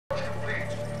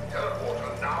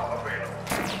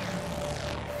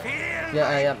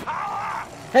Yeah.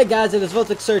 Hey guys, it is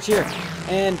Voltic Search here,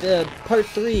 and part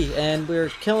 3, and we're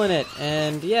killing it,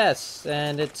 and yes,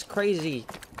 and it's crazy.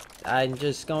 I'm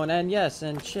just going, and yes,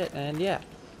 and shit, and yeah.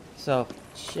 So,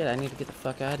 shit, I need to get the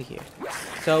fuck out of here.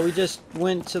 So we just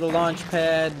went to the launch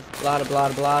pad, blah blah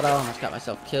blah blah, almost got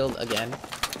myself killed again.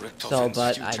 So,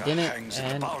 but I didn't,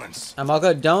 and I'm all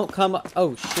good. Don't come up.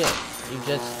 Oh shit, you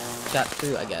just got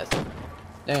through, I guess.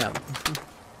 Damn.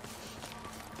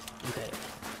 Okay,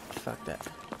 fuck that.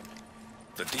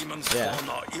 The demons are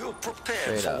ill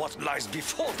prepared for what lies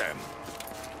before them.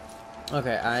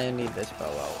 Okay, I need this bow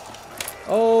out.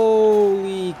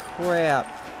 Holy crap.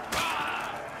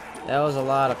 That was a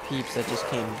lot of peeps that just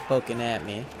came poking at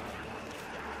me.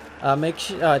 Make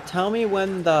sure, tell me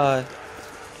when the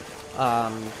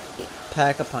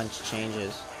Pack-a-Punch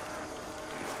changes.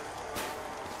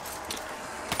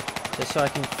 Just so I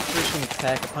can freaking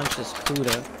Pack-a-Punch this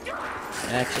Cuda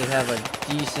and actually have a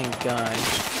decent gun.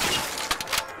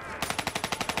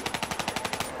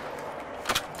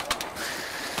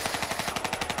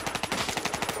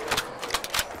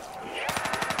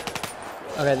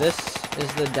 Okay, this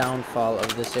is the downfall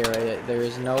of this area. There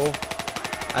is no...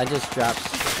 I just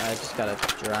gotta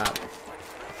drop.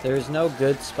 There is no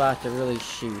good spot to really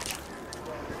shoot.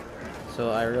 So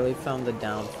I really found the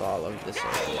downfall of this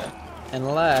area.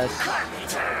 Unless...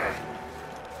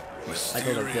 I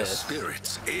go like this.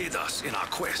 Spirits aid us in our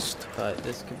quest. But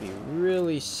this could be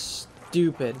really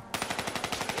stupid.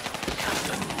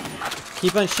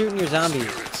 Keep on shooting your zombies.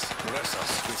 Spirits bless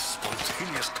us with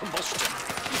spontaneous combustion.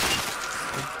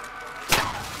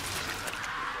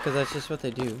 Because that's just what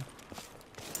they do.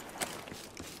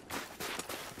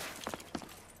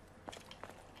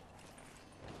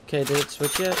 Okay, did it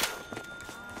switch yet?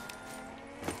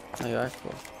 Oh, you are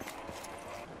cool.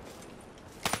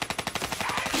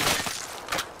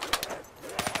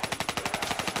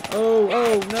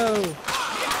 Oh no!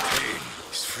 Pain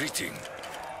is fleeting.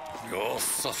 Your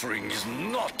suffering is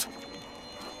not.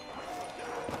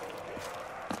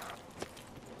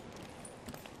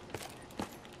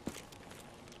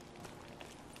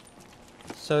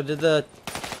 So did the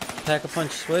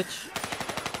Pack-a-Punch switch?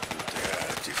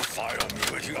 Dare defile me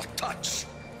with your touch.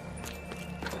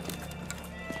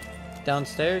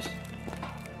 Downstairs?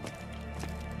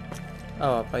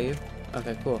 Oh, up by you?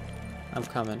 Okay, cool. I'm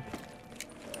coming.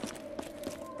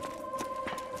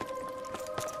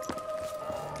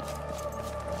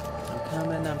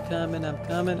 I'm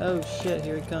coming. Oh shit,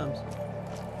 here he comes.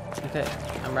 Okay,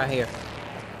 I'm right here.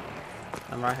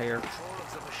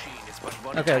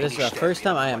 Okay, this is the first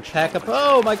time I am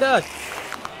Oh my god!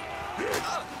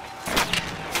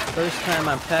 First time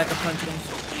I'm Pack-a-Punching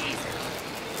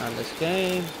on this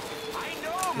game.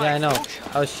 Yeah, I know.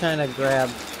 I was trying to grab...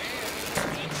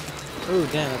 Ooh,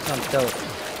 damn, that sounds dope.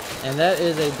 And that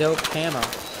is a dope camo.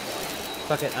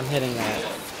 Fuck it, I'm hitting that.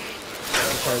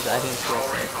 Because I didn't feel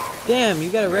it. Damn, you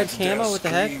got a red camo? What the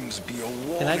heck?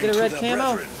 Can I get a red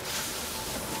camo?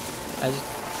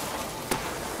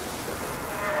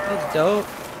 That's dope.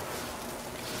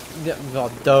 Yeah, well,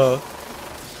 duh.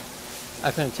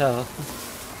 I couldn't tell.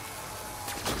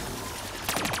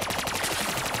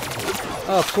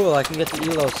 Oh, cool. I can get the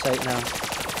ELO sight now.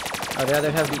 I'd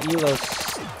rather have the ELO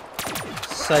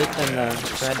sight than the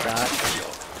red dot.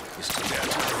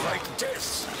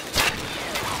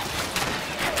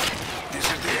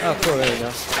 Oh, cool. There we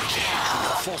go.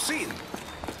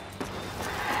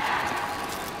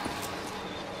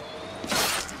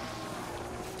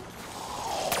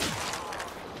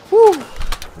 Whew.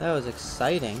 That was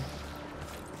exciting.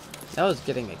 That was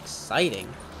getting exciting.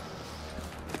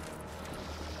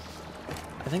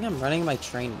 I think I'm running my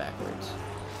train backwards.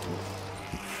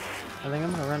 I think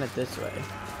I'm gonna run it this way.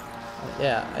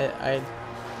 Yeah,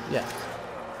 yeah.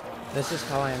 This is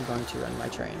how I am going to run my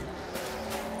train.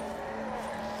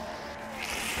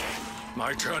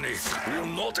 My journey will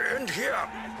not end here.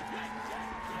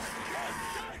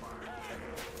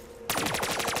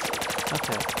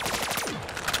 Okay.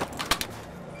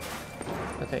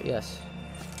 Okay, yes.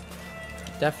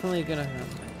 Definitely gonna run.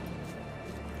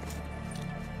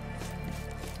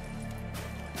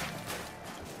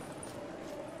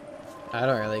 I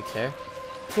don't really care.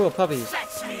 Cool puppies.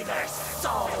 Fetch me their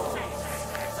souls.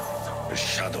 A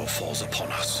shadow falls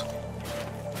upon us.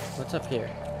 What's up here?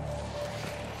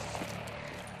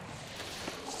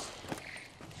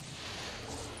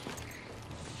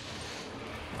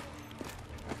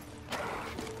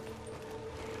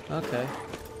 Okay.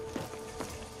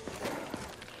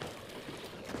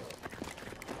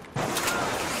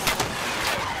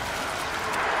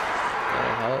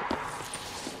 That'll help.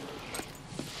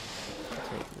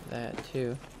 Take that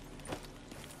too.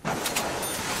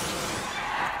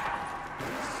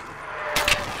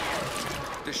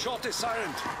 The shot is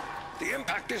silent. The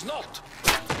impact is not.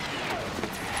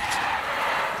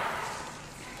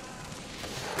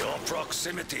 Your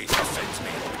proximity offends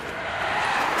me.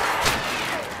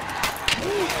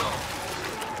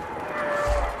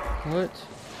 What?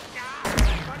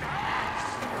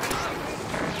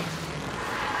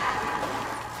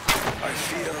 I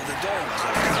fear the dogs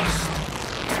are cursed.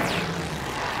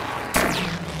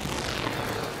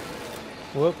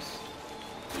 Whoops.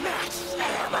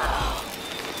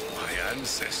 My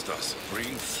ancestors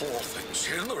bring forth a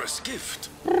generous gift.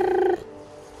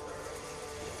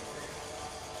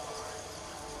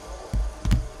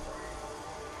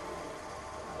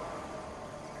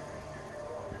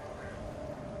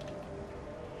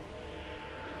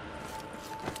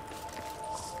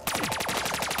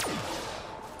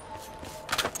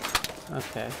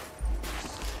 Okay.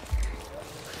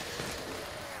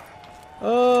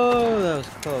 Oh, that was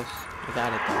close. I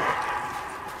got it though.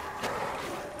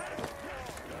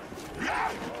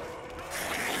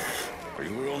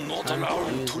 You will not Time allow to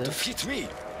him use to this. defeat me.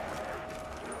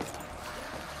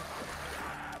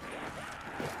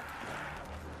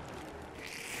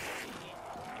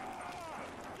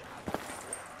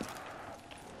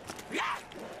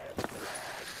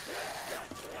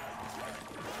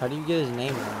 How do you get his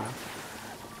name wrong?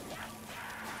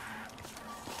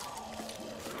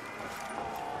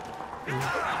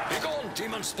 Begone,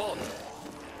 demon spawn!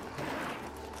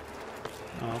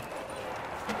 Oh.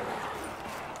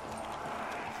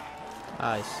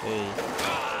 I see.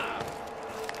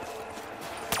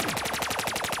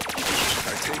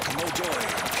 I take no joy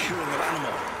in killing an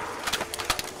animal.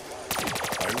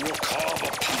 I will carve a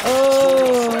path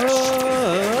through your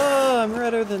flesh. Oh, I'm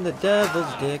redder than the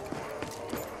devil's dick.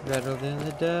 Redder than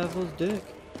the devil's dick.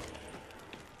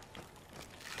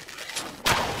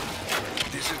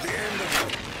 This is the end of you.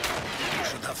 You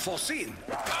should have foreseen.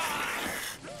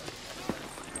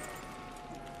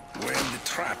 When the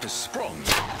trap is sprung,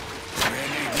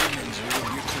 many demons will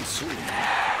be consumed.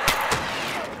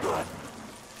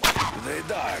 They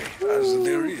die as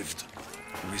they lived,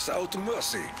 without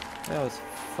mercy. That was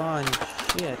fun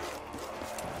shit.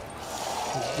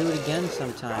 Let's do it again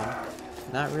sometime.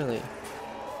 Not really.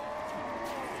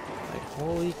 Like,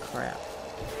 holy crap.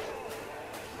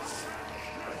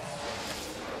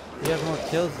 You have more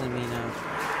kills than me now.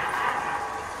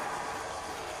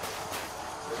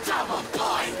 Double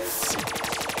points!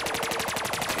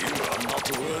 You are not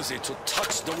worthy to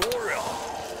touch the warrior.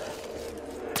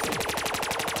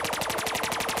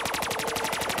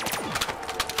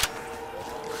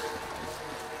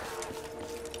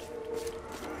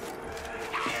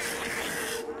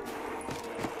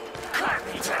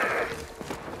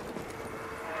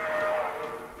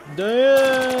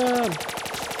 Damn!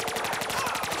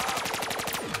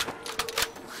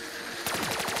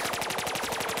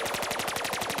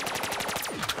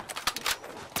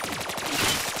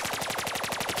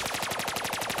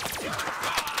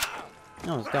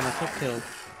 Oh, it's got myself killed.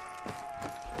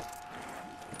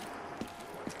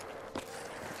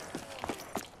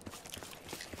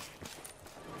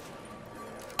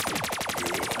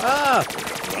 Ah!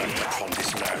 Run upon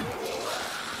this land.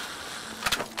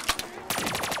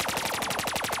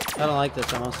 I don't like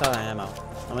this. I'm almost out of ammo.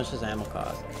 How much does ammo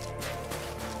cost?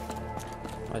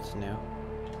 What's new?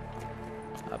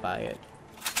 I'll buy it.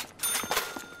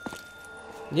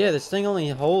 Yeah, this thing only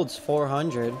holds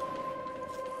 400.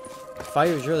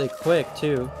 Fires really quick,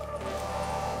 too.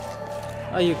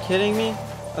 Are you kidding me?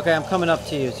 Okay, I'm coming up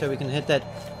to you so we can hit that...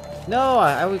 No,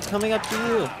 I was coming up to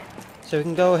you. So we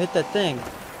can go hit that thing.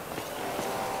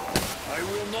 I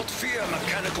will not fear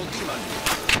mechanical demon.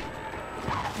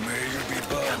 May you be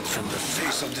burned from the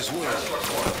face of this world.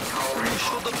 We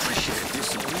should appreciate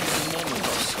this brief moment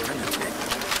of serenity.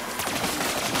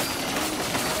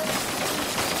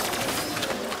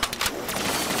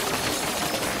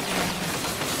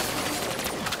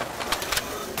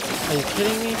 Are you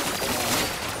kidding me?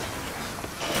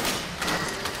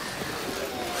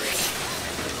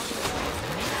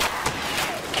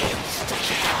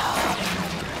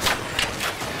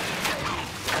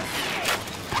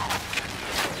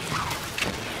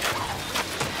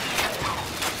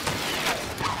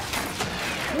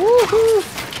 Woohoo!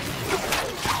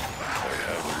 I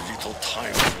have little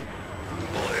time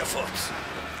or efforts.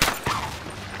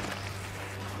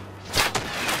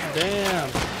 Damn.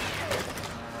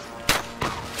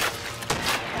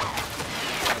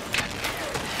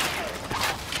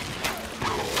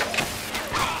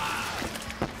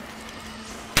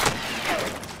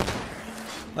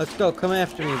 Let's go. Come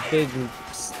after me, big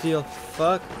steel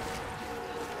fuck.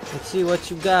 Let's see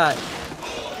what you got.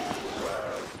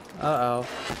 Uh-oh.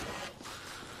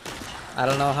 I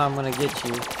don't know how I'm gonna get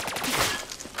you.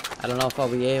 I don't know if I'll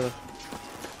be able.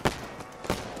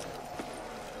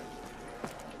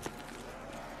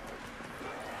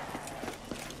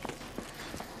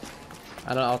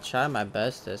 I'll try my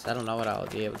bestest. I don't know what I'll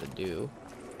be able to do.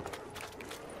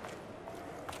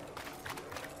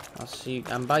 I'll see.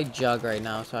 I'm by Jug right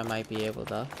now, so I might be able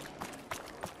to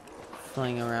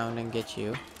fling around and get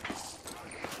you.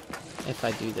 If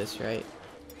I do this right.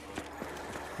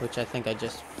 Which I think I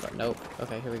just... Nope.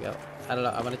 Okay, here we go. I don't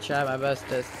know. I'm gonna try my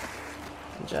bestest.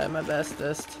 Try my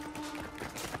bestest.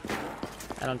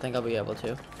 I don't think I'll be able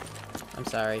to. I'm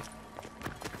sorry.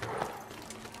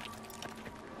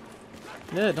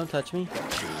 No, don't touch me.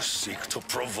 You seek to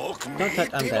provoke me? Don't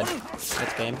touch. I'm dead.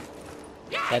 That's game.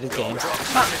 That is game.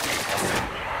 Ah.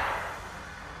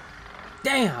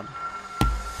 Damn!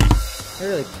 It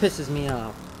really pisses me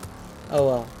off. Oh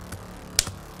well.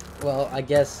 Well, I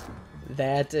guess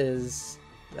that is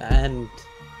the end.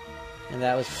 And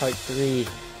that was part 3.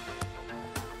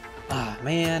 Ah,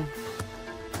 man.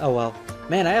 Oh well.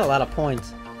 Man, I had a lot of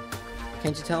points.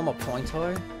 Can't you tell I'm a point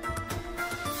whore?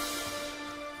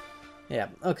 Yeah,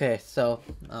 okay, so,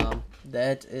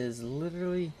 that is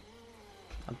literally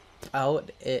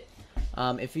about it.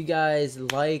 If you guys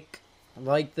like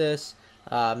this,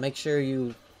 make sure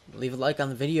you leave a like on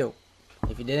the video.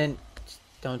 If you didn't,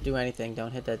 don't do anything.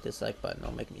 Don't hit that dislike button.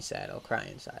 It'll make me sad. I'll cry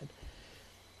inside.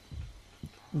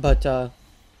 But,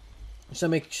 so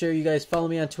make sure you guys follow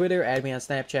me on Twitter, add me on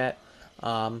Snapchat.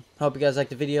 Hope you guys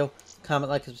liked the video. Comment,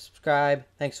 like, and subscribe.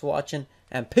 Thanks for watching,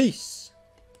 and peace!